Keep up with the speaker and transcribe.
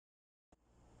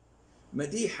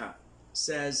Madiha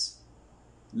says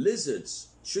lizards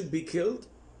should be killed.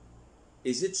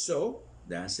 Is it so?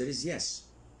 The answer is yes.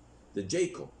 The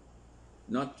Jaco,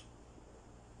 not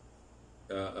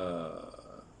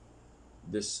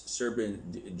this Serbian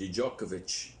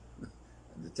Djokovic,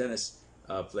 the tennis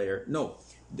player. No,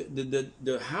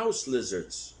 the house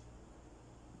lizards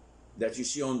that you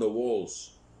see on the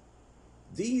walls,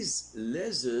 these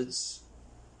lizards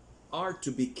are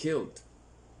to be killed.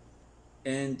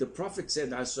 And the Prophet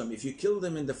said, if you kill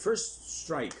them in the first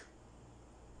strike,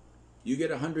 you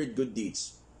get 100 good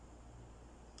deeds.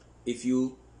 If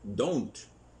you don't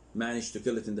manage to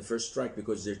kill it in the first strike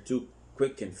because they're too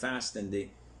quick and fast and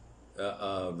they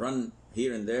run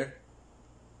here and there,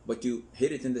 but you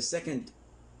hit it in the second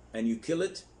and you kill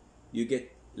it, you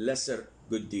get lesser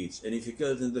good deeds. And if you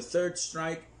kill it in the third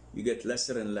strike, you get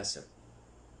lesser and lesser.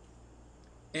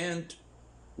 And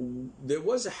there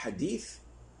was a hadith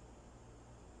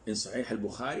in Sahih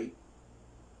al-Bukhari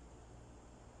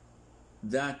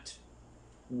that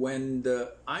when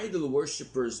the idol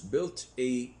worshippers built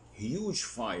a huge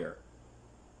fire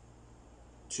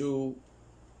to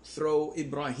throw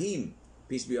Ibrahim,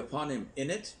 peace be upon him, in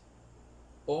it,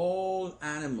 all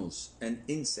animals and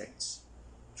insects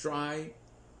try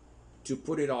to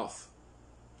put it off,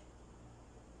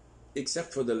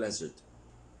 except for the lizard.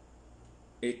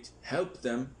 It helped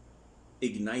them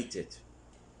ignite it.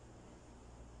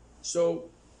 So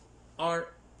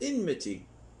our enmity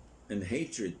and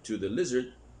hatred to the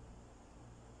lizard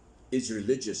is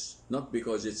religious, not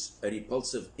because it's a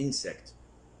repulsive insect,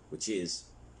 which is,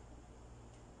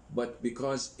 but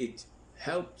because it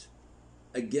helped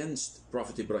against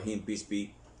Prophet Ibrahim, peace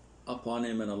be upon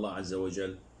him, and Allah Azza wa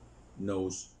Jal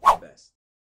knows best.